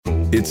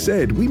It's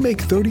said we make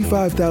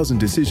 35,000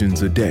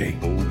 decisions a day.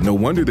 No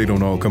wonder they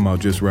don't all come out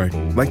just right.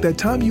 Like that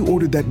time you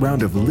ordered that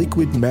round of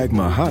liquid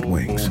magma hot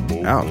wings.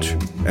 Ouch.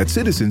 At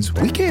Citizens,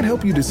 we can't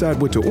help you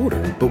decide what to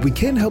order, but we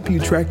can help you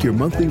track your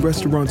monthly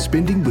restaurant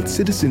spending with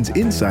Citizens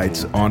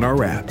Insights on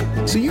our app,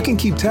 so you can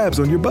keep tabs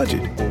on your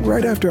budget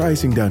right after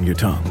icing down your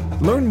tongue.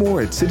 Learn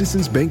more at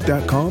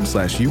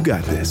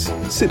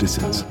citizensbank.com/you-got-this.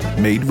 Citizens,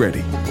 made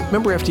ready.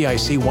 Member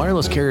FDIC.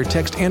 Wireless carrier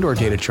text and/or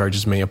data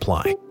charges may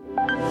apply.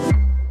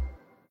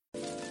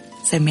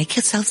 So make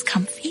yourselves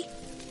comfy,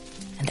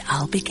 and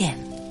I'll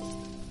begin.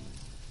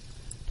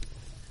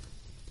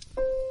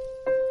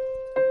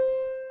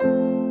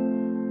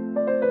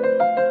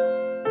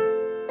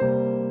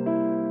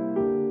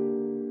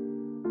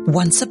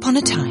 Once upon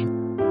a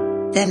time,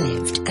 there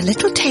lived a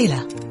little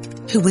tailor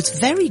who was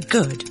very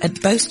good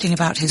at boasting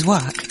about his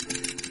work,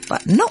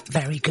 but not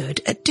very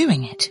good at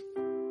doing it.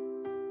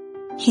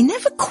 He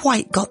never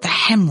quite got the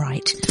hem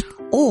right,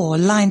 or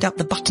lined up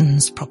the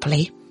buttons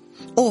properly,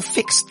 or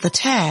fixed the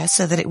tear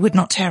so that it would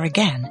not tear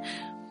again.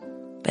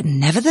 But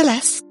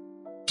nevertheless,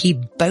 he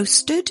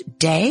boasted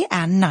day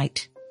and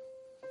night.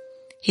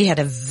 He had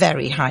a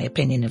very high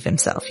opinion of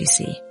himself, you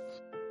see.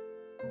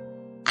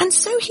 And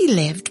so he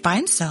lived by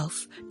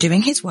himself,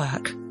 doing his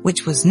work,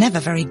 which was never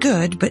very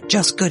good, but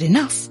just good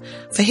enough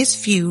for his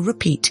few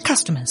repeat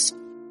customers.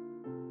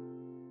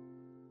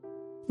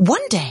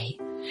 One day,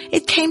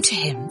 it came to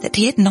him that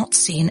he had not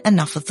seen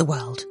enough of the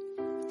world.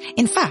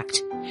 In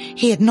fact,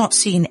 he had not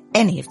seen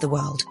any of the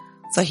world,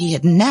 for he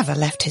had never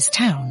left his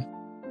town.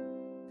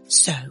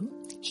 So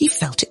he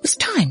felt it was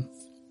time.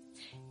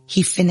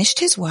 He finished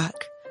his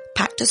work,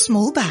 packed a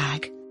small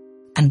bag,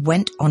 and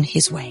went on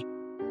his way.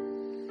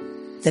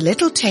 The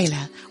little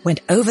tailor went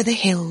over the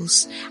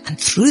hills and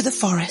through the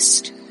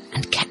forest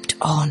and kept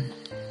on.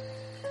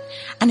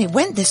 And it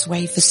went this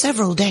way for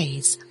several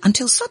days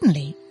until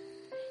suddenly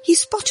he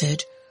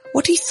spotted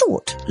what he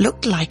thought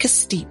looked like a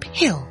steep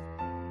hill.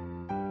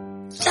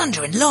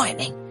 "Thunder and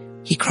lightning!"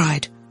 he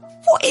cried.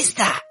 "What is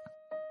that?"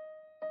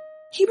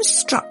 He was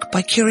struck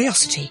by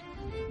curiosity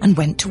and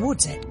went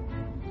towards it.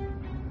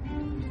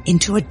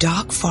 Into a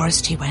dark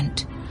forest he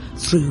went,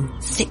 through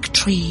thick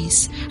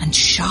trees and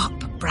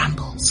sharp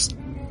brambles.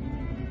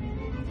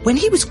 When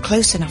he was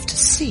close enough to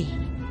see,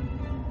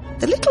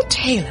 the little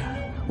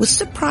tailor was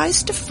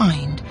surprised to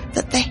find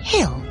that the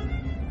hill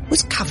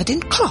was covered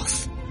in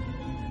cloth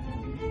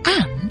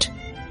and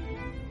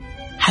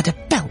had a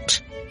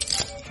belt.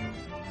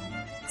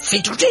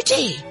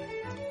 "Fiddle-dee-dee!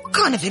 What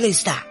kind of hill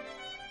is that?"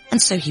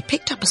 And so he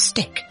picked up a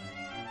stick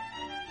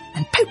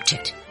and poked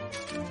it.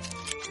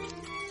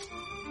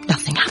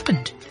 Nothing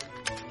happened.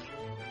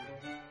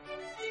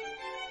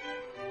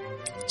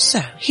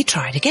 So he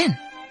tried again.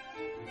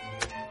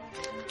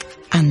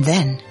 And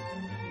then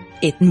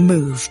it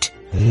moved.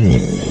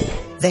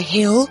 The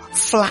hill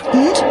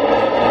flattened,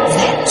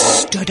 then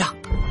stood up.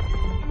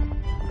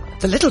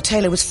 The little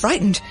tailor was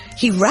frightened.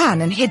 He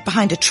ran and hid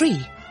behind a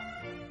tree.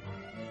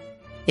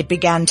 It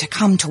began to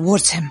come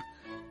towards him.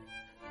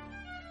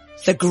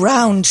 The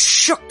ground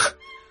shook.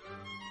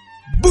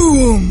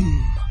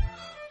 Boom!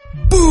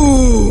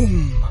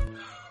 Boom!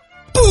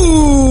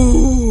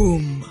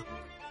 Boom!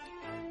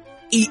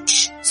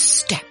 Each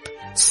step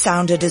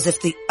sounded as if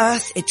the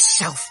earth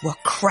itself were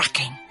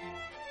cracking.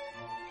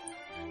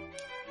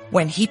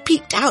 When he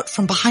peeked out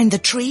from behind the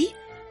tree,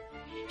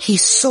 he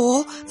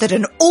saw that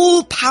an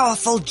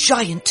all-powerful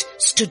giant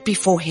stood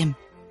before him.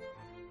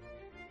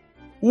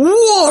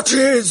 "What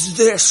is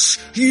this,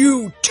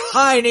 you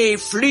tiny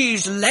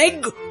flea's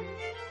leg?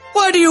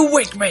 Why do you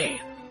wake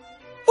me?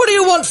 What do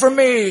you want from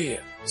me?"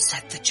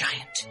 said the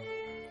giant.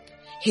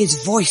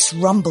 His voice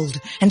rumbled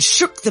and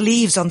shook the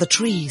leaves on the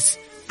trees,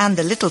 and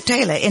the little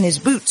tailor in his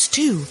boots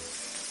too.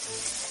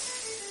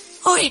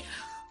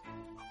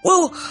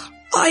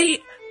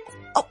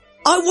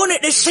 I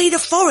wanted to see the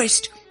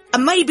forest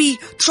and maybe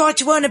try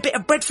to earn a bit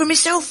of bread for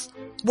myself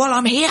while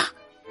I'm here."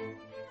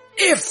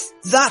 "If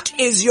that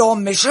is your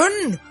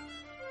mission,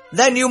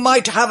 then you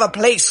might have a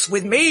place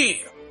with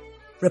me,"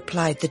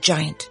 replied the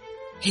giant,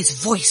 his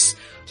voice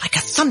like a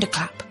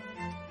thunderclap.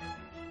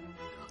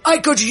 "I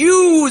could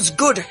use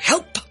good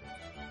help.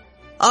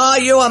 Are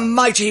you a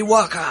mighty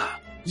worker,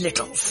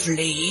 little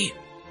flea?"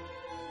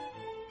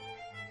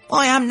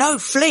 "I am no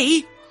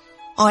flea.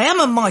 I am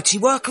a mighty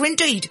worker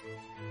indeed.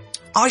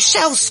 I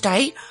shall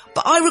stay,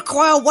 but I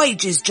require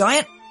wages,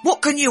 giant.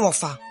 What can you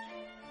offer?"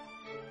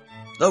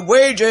 "The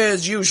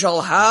wages you shall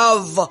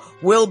have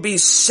will be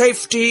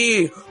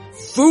safety,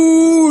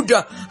 food,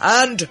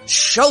 and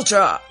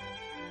shelter.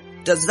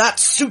 Does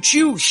that suit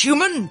you,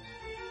 human?"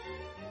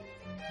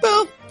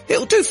 "Well,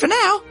 it'll do for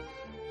now,"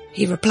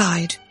 he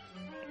replied.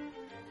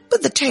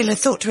 But the tailor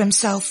thought to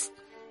himself,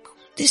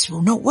 "This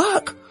will not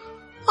work.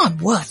 I'm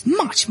worth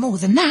much more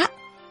than that.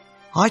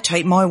 I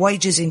take my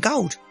wages in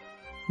gold.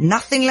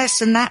 Nothing less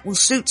than that will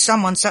suit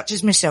someone such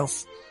as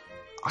myself.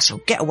 I shall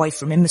get away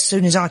from him as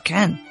soon as I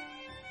can."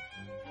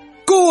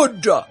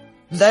 "Good!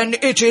 Then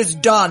it is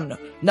done.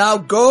 Now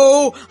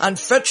go and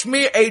fetch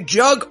me a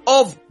jug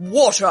of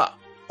water,"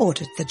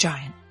 ordered the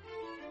giant.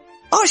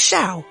 I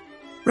shall,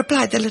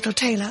 replied the little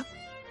tailor.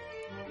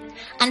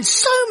 And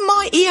so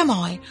mighty am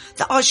I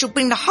that I shall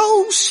bring the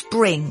whole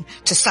spring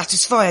to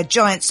satisfy a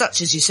giant such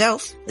as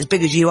yourself, as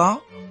big as you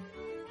are.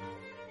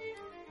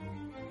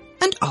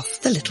 And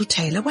off the little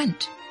tailor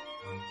went.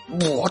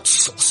 What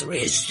sorcery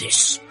is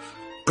this?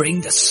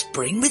 Bring the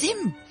spring with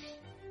him?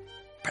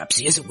 Perhaps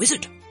he is a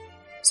wizard,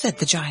 said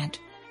the giant.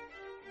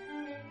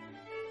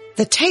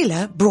 The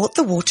tailor brought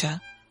the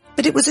water,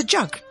 but it was a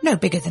jug no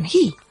bigger than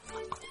he.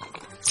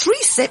 3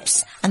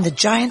 sips and the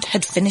giant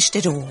had finished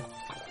it all.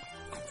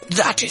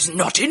 That is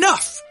not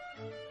enough.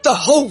 The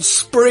whole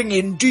spring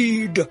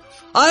indeed.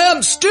 I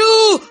am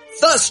still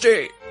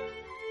thirsty.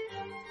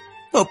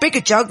 Well, a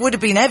bigger jug would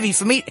have been heavy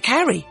for me to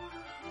carry.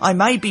 I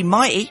may be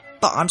mighty,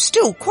 but I'm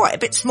still quite a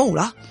bit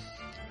smaller.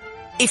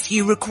 If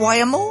you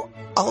require more,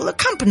 I'll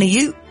accompany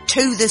you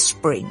to the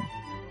spring.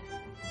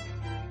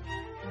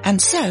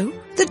 And so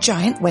the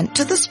giant went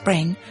to the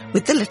spring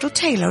with the little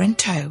tailor in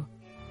tow.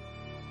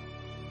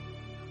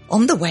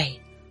 On the way,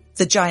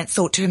 the giant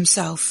thought to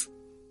himself,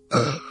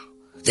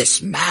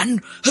 this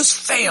man has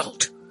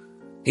failed.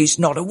 He's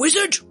not a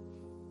wizard.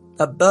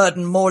 A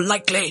burden more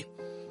likely.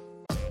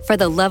 For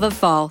the love of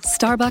fall,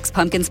 Starbucks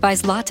Pumpkin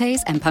Spice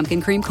Lattes and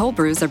Pumpkin Cream Cold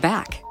Brews are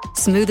back.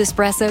 Smooth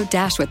espresso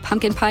dashed with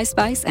pumpkin pie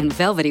spice and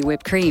velvety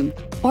whipped cream.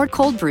 Or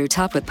cold brew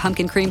topped with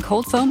pumpkin cream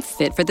cold foam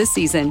fit for the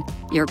season.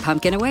 Your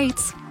pumpkin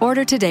awaits.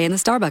 Order today in the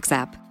Starbucks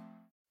app.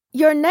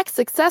 Your next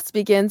success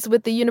begins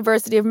with the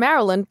University of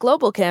Maryland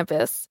Global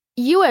Campus.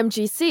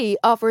 UMGC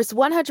offers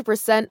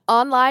 100%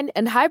 online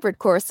and hybrid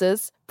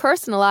courses,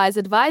 personalized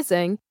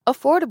advising,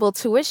 affordable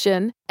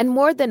tuition, and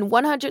more than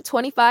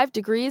 125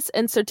 degrees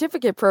and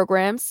certificate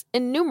programs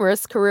in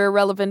numerous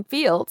career-relevant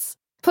fields.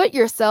 Put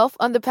yourself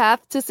on the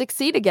path to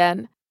succeed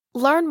again.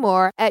 Learn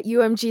more at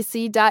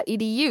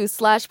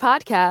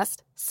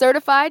umgc.edu/podcast.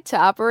 Certified to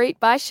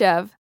operate by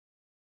Chev.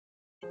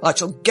 I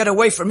shall get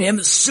away from him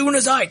as soon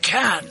as I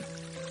can.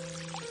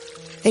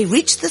 They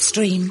reached the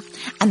stream,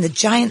 and the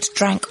giant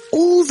drank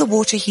all the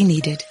water he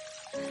needed.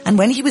 And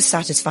when he was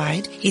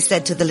satisfied, he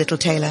said to the little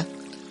tailor,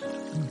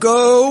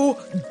 Go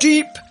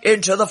deep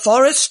into the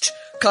forest,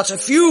 cut a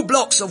few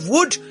blocks of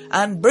wood,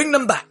 and bring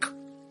them back.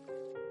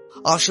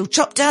 I shall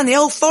chop down the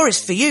whole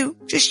forest for you,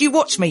 just you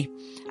watch me,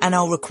 and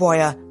I'll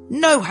require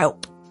no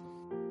help.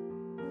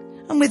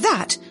 And with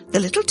that,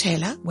 the little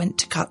tailor went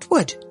to cut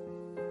wood.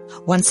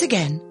 Once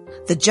again,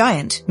 the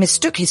giant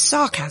mistook his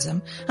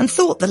sarcasm and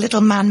thought the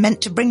little man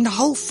meant to bring the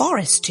whole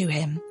forest to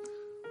him.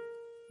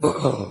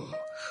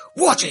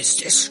 What is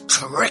this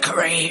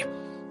trickery?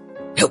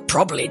 He'll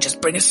probably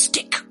just bring a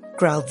stick,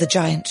 growled the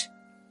giant.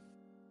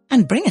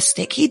 And bring a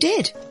stick he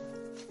did.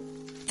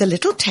 The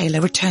little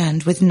tailor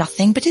returned with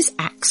nothing but his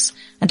axe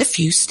and a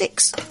few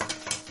sticks.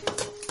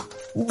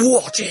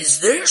 What is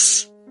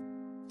this?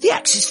 The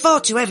axe is far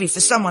too heavy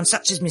for someone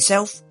such as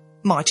myself,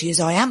 mighty as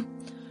I am.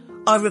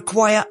 I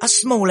require a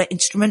smaller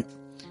instrument.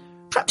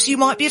 Perhaps you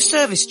might be of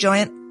service,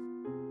 giant.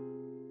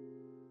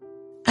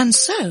 And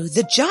so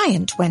the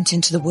giant went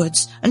into the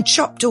woods and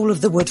chopped all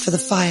of the wood for the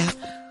fire,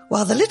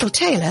 while the little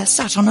tailor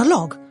sat on a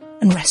log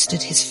and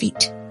rested his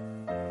feet.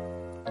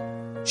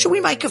 Shall we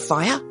make a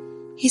fire?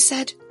 He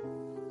said.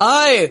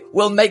 I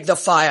will make the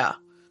fire.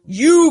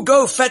 You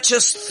go fetch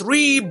us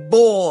 3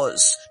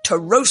 boars to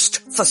roast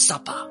for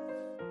supper.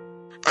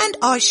 And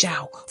I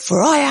shall,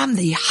 for I am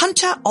the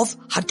hunter of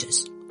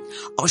hunters.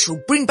 I shall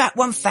bring back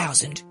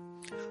 1,000.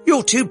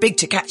 You're too big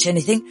to catch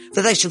anything,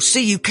 for they shall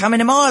see you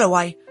coming a mile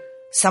away.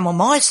 Someone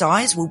my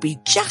size will be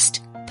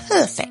just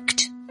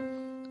perfect.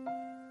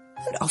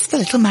 And off the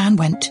little man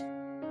went.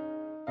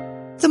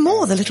 The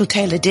more the little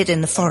tailor did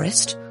in the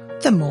forest,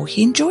 the more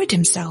he enjoyed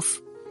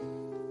himself.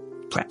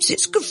 Perhaps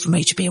it's good for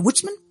me to be a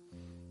woodsman.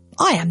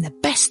 I am the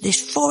best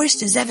this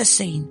forest has ever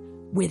seen,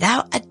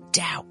 without a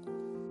doubt.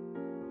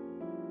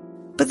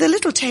 But the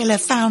little tailor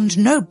found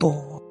no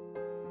boar.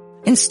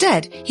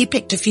 Instead, he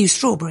picked a few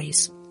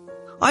strawberries.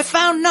 I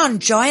found none,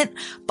 giant,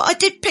 but I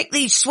did pick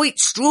these sweet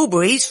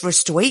strawberries for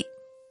us to eat.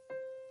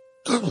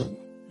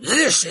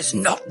 This is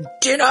not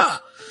dinner.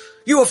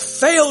 You have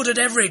failed at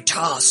every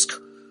task.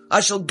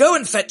 I shall go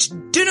and fetch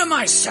dinner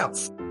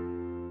myself.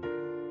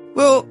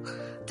 Well,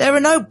 there are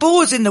no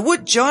boars in the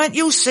wood, giant,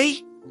 you'll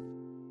see.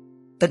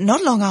 But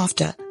not long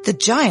after, the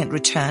giant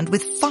returned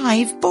with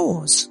 5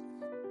 boars.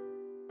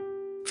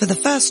 For the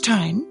first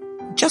time,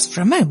 just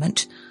for a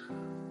moment,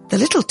 the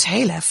little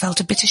tailor felt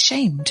a bit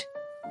ashamed.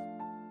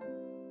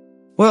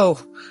 Well,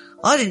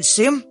 I didn't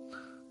see 'em.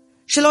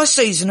 Shall I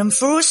season 'em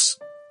for us?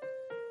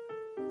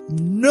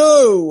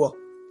 No,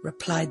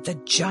 replied the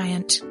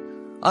giant.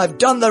 I've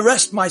done the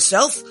rest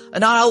myself,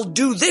 and I'll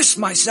do this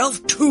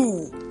myself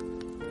too.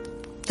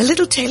 The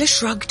little tailor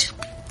shrugged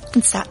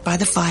and sat by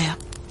the fire.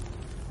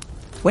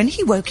 When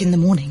he woke in the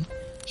morning,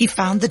 he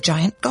found the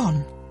giant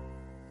gone.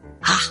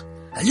 Ah,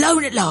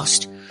 alone at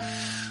last.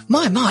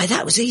 My,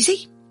 that was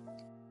easy.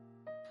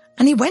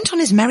 And he went on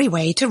his merry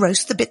way to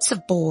roast the bits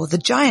of boar the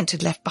giant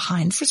had left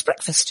behind for his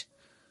breakfast.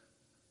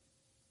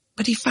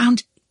 But he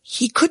found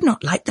he could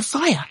not light the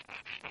fire.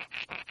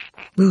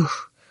 Ooh,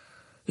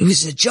 it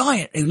was the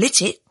giant who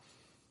lit it.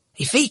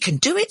 If he can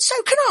do it, so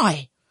can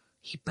I,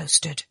 he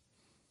boasted.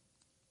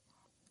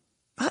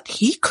 But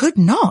he could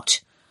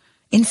not.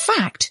 In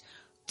fact,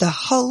 the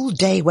whole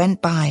day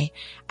went by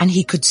and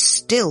he could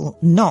still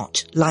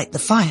not light the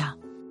fire.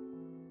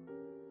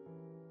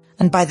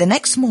 And by the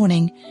next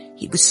morning,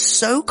 he was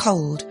so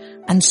cold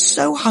and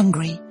so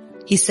hungry,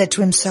 he said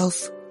to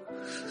himself,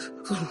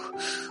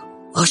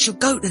 I shall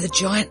go to the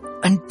giant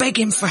and beg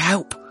him for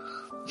help,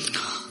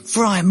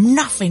 for I am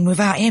nothing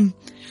without him.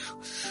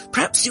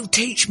 Perhaps he'll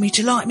teach me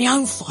to light my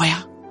own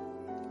fire.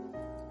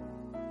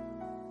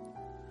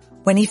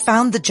 When he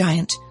found the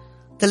giant,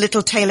 the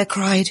little tailor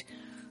cried,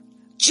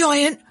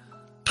 Giant,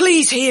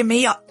 please hear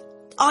me.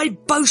 I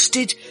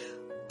boasted,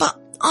 but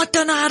I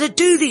don't know how to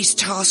do these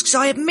tasks,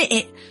 I admit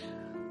it.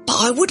 But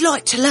I would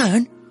like to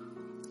learn.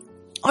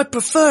 I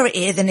prefer it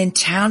here than in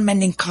town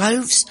mending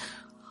clothes.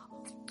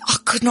 I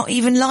could not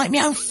even light my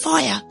own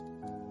fire.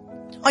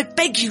 I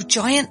beg you,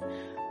 giant,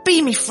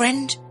 be me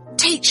friend,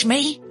 teach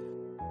me.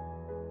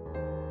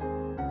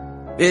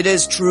 It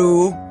is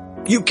true,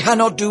 you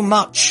cannot do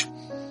much.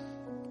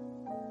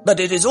 But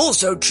it is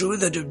also true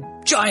that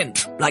a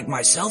giant like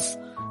myself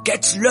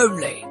gets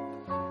lonely,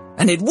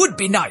 and it would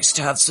be nice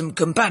to have some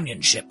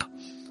companionship.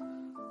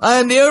 I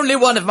am the only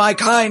one of my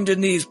kind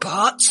in these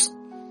parts,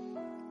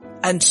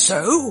 and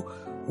so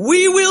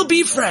we will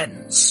be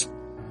friends,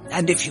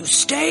 and if you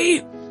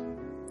stay,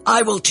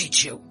 I will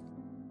teach you.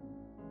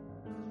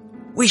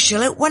 We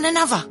shall help one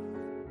another.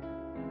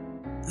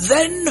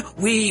 Then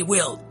we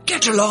will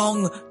get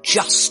along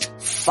just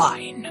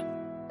fine.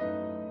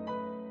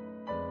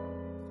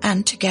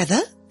 And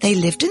together they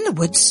lived in the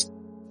woods,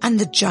 and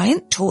the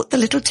giant taught the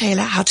little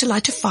tailor how to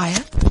light a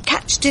fire,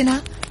 catch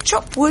dinner,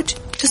 chop wood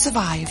to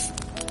survive.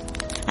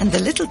 And the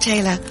little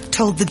tailor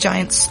told the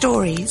giant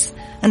stories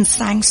and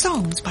sang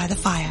songs by the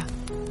fire.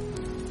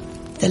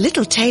 The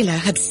little tailor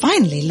had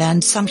finally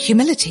learned some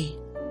humility,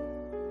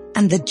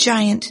 and the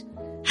giant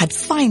had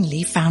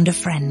finally found a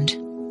friend.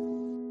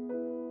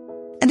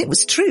 And it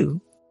was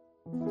true.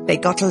 They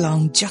got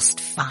along just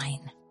fine.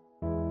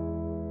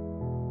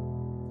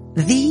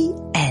 The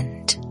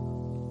end.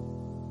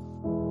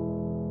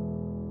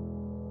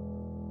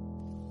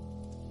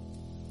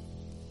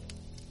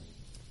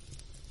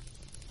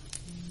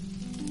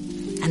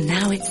 And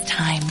now it's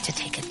time to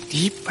take a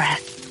deep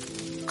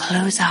breath,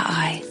 close our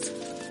eyes,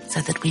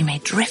 so that we may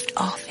drift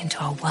off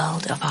into a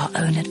world of our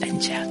own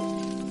adventure.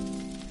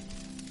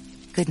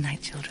 Good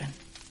night, children.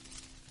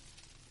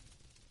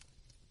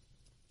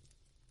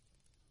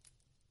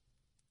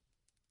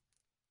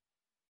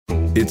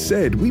 It's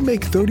said we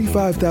make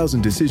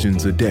 35,000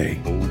 decisions a day.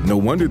 No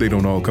wonder they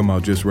don't all come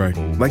out just right.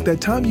 Like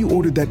that time you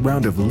ordered that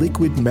round of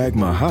liquid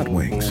magma hot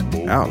wings.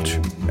 Ouch.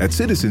 At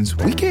Citizens,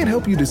 we can't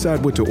help you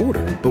decide what to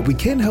order, but we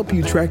can help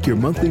you track your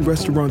monthly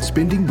restaurant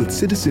spending with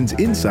Citizens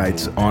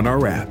Insights on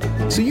our app,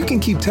 so you can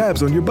keep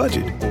tabs on your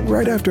budget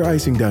right after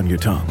icing down your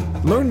tongue.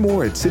 Learn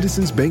more at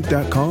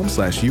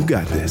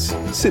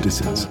citizensbank.com/YouGotThis.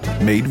 Citizens,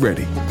 made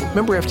ready.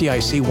 Member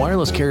FDIC,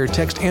 wireless carrier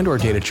text and/or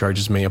data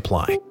charges may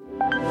apply.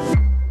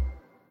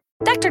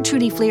 Dr.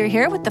 Trudy Fleer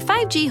here with the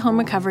 5G Home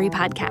Recovery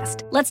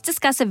Podcast. Let's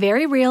discuss a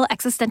very real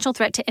existential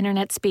threat to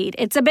internet speed.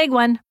 It's a big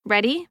one.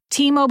 Ready?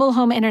 T-Mobile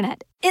Home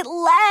Internet. It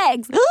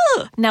lags.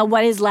 Ugh. Now,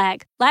 what is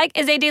lag? Lag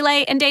is a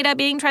delay in data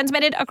being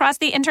transmitted across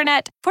the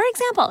internet. For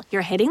example,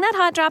 you're hitting that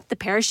hot drop, the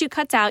parachute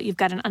cuts out, you've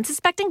got an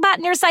unsuspecting bot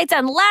in your sights,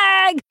 and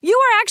lag! You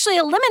were actually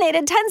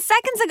eliminated 10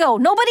 seconds ago.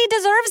 Nobody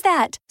deserves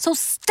that. So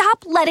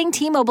stop letting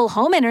T-Mobile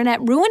Home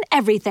Internet ruin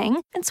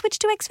everything and switch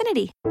to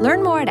Xfinity.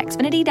 Learn more at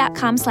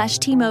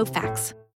xfinity.com/TMoFacts.